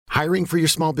Hiring for your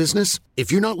small business?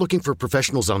 If you're not looking for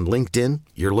professionals on LinkedIn,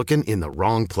 you're looking in the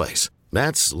wrong place.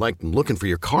 That's like looking for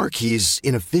your car keys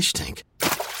in a fish tank.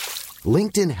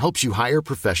 LinkedIn helps you hire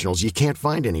professionals you can't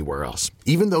find anywhere else,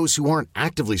 even those who aren't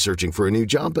actively searching for a new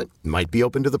job but might be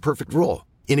open to the perfect role.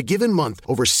 In a given month,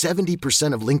 over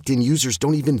 70% of LinkedIn users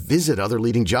don't even visit other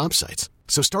leading job sites.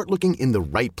 So start looking in the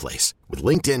right place. With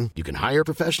LinkedIn, you can hire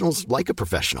professionals like a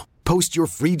professional. Post your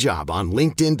free job on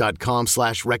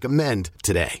linkedin.com/recommend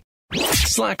today.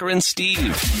 Slacker and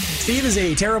Steve. Steve is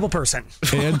a terrible person.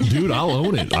 And dude, I'll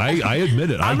own it. I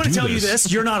admit it. I'm going to tell you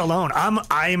this. You're not alone.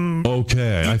 I'm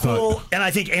okay. Equal, and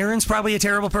I think Aaron's probably a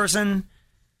terrible person.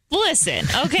 Listen,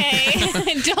 okay.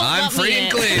 Don't I'm free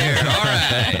and clear. All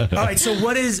right. All right. So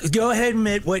go ahead and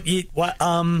admit what.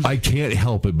 I can't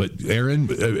help it, but Aaron,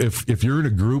 if you're in a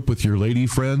group with your lady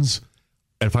friends,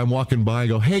 and if I'm walking by, I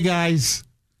go, "Hey guys,"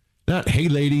 not "Hey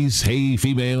ladies," "Hey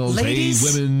females,"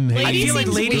 ladies? "Hey women," "Hey I feel like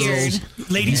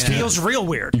ladies feels real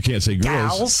weird. You can't say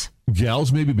girls.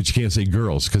 Gals maybe, but you can't say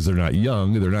girls because they're not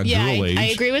young. They're not girl age. I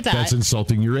agree with that. That's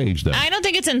insulting your age. Then I don't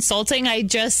think it's insulting.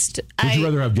 Would you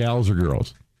rather have gals or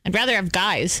girls? I'd rather have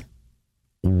guys.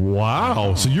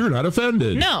 Wow. So you're not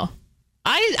offended? No.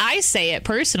 I say it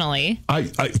personally.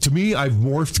 To me, I've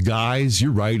morphed guys.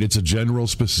 You're right. It's a gender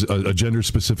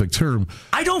specific term.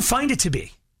 I don't find it to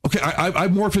be. Okay. I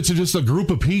morph it to just a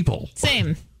group of people.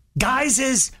 Same.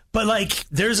 Guys but like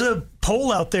there's a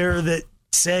poll out there that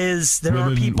says there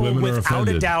are people without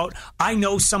a doubt. I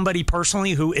know somebody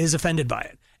personally who is offended by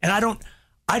it. And I don't.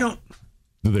 I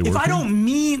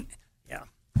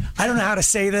don't know how to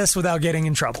say this without getting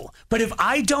in trouble. But if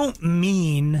I don't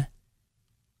mean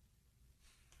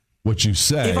what you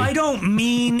say, if I don't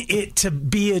mean it to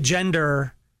be a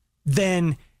gender,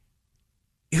 then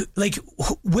like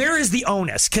where is the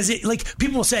onus? Because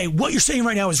people will say what you're saying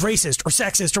right now is racist or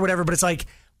sexist or whatever, but it's like,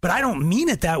 but I don't mean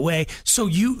it that way. So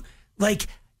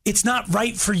it's not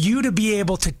right for you to be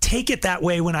able to take it that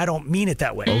way when I don't mean it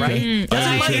that way, right?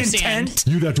 That's my intent.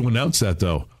 You'd have to announce that,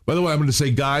 though. By the way, I'm going to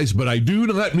say guys, but I do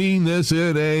not mean this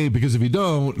in a, because if you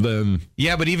don't, then...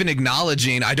 Yeah, but even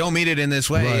acknowledging, I don't mean it in this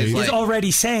way. Right. Is He's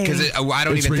already saying... Because I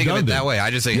don't even think of it that way. I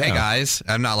just say, Yeah. hey, guys.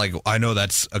 I'm not like, I know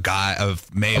that's a guy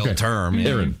of male term.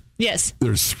 Aaron. Yes.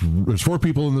 There's 4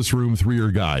 people in this room, 3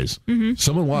 are guys. Mm-hmm.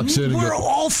 Someone walks in and We're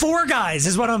all 4 guys,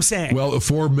 is what I'm saying. Well,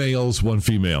 4 males, 1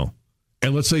 female.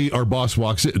 And let's say our boss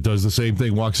walks in, does the same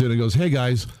thing, walks in and goes, hey,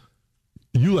 guys,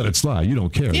 you let it slide. You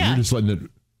don't care. Yeah. You're just letting it...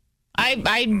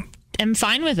 I am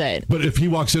fine with it. But if he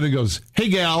walks in and goes, hey,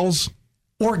 gals...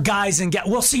 Or guys and gals.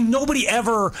 Well, see, nobody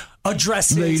ever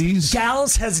addresses... Ladies.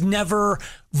 Gals has never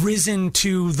risen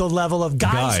to the level of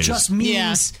guys. Just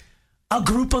means a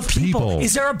group of people.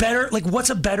 Is there a better... what's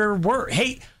a better word?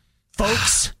 Hey,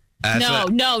 folks... No.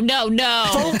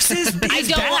 Folks is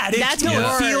bad.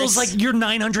 It feels like you're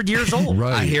 900 years old.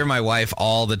 Right. I hear my wife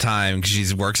all the time because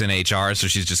she works in HR, so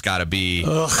she's just got to be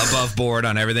above board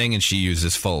on everything, and she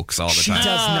uses folks all the time. She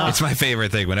does not. It's my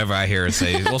favorite thing whenever I hear her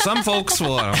say, well, some folks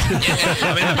will. I'm in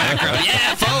the background.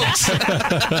 Yeah,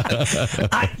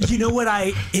 folks. You know what?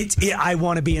 I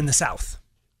want to be in the South.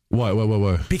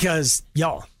 Why? Because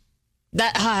y'all.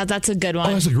 That's a good one.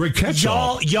 Oh, that's a great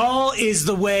catch-all. Y'all is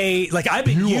the way, I've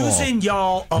been using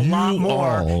y'all a lot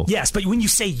more. All. Yes, but when you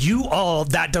say you all,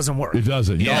 that doesn't work. It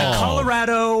doesn't. Yeah.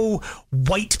 Colorado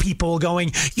white people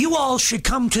going, you all should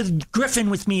come to the Griffin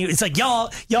with me. It's like,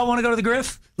 y'all want to go to the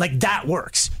Griff? That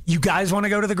works. You guys want to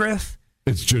go to the Griff?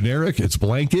 It's generic. It's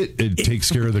blanket. It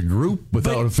takes care of the group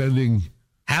without offending...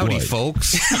 Howdy,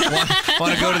 folks.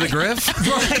 Want to go to the Griff?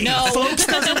 Right. No. Folks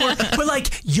doesn't work.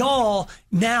 But y'all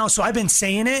now, so I've been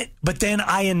saying it, but then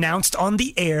I announced on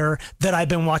the air that I've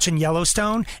been watching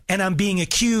Yellowstone, and I'm being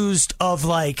accused of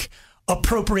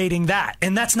appropriating that.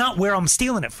 And that's not where I'm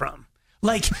stealing it from.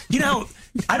 I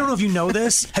don't know if you know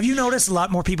this. Have you noticed a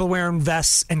lot more people wearing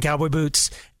vests and cowboy boots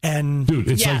and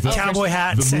it's like the cowboy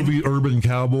hats? The movie Urban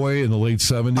Cowboy in the late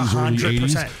 70s, early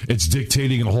 80s. It's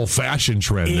dictating a whole fashion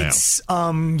trend now.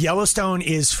 Yellowstone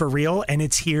is for real, and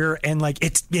it's here, and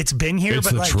it's been here.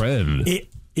 It's the trend. It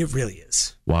really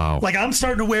is. Wow. I'm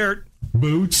starting to wear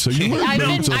boots. So you wear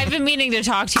boots. I've been meaning to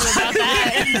talk to you about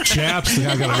that. Chaps.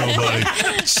 I gotta know, buddy.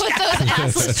 Put those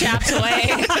assless chaps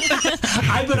away.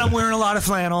 But I'm wearing a lot of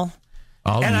flannel.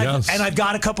 Oh, yes. And I've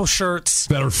got a couple shirts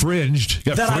that are fringed.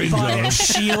 Got that I fringe bought on at them.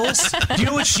 Shields. Do you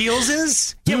know what Shields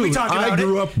is? Dude, yeah, we talked about I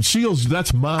grew up in Shields.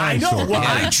 That's my I know. store. Well,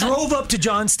 I drove up to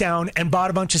Johnstown and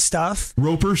bought a bunch of stuff.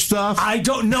 Roper stuff? I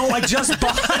don't know. I just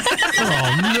bought.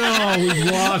 Oh, no. We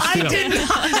lost I him. did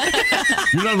not.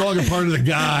 You're no longer part of the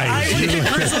guys. I went to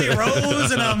Grizzly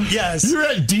Rose and yes. You're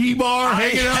at D-Bar,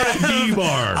 hanging out at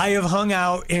D-Bar. I have hung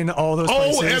out in all those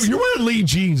places. You're wearing Lee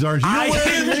jeans, aren't you?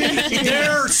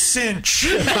 They're cinch.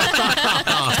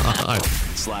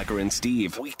 Slacker and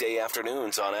Steve, weekday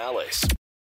afternoons on Alice.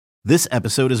 This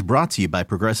episode is brought to you by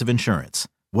Progressive Insurance.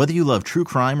 Whether you love true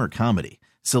crime or comedy,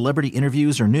 celebrity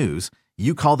interviews or news,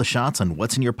 you call the shots on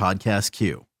what's in your podcast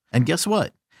queue. And guess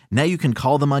what? Now you can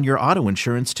call them on your auto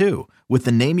insurance too with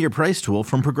the Name Your Price tool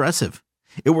from Progressive.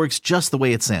 It works just the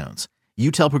way it sounds. You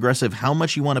tell Progressive how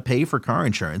much you want to pay for car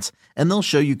insurance, and they'll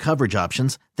show you coverage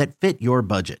options that fit your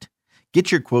budget. Get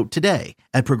your quote today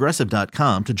at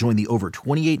Progressive.com to join the over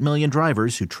 28 million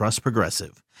drivers who trust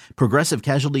Progressive. Progressive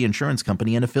Casualty Insurance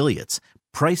Company and Affiliates.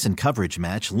 Price and coverage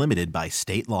match limited by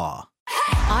state law.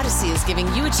 Odyssey is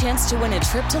giving you a chance to win a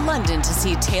trip to London to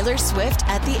see Taylor Swift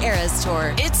at the Eras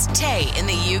Tour. It's Tay in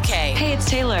the UK. Hey, it's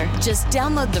Taylor. Just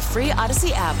download the free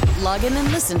Odyssey app, log in and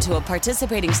listen to a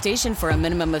participating station for a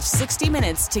minimum of 60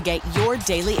 minutes to get your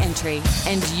daily entry.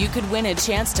 And you could win a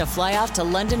chance to fly off to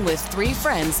London with 3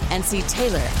 friends and see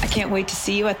Taylor. I can't wait to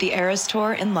see you at the Eras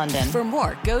Tour in London. For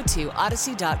more, go to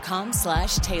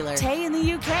odyssey.com/Taylor. Tay in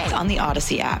the UK. On the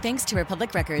Odyssey app. Thanks to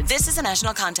Republic Records. This is a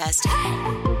national contest.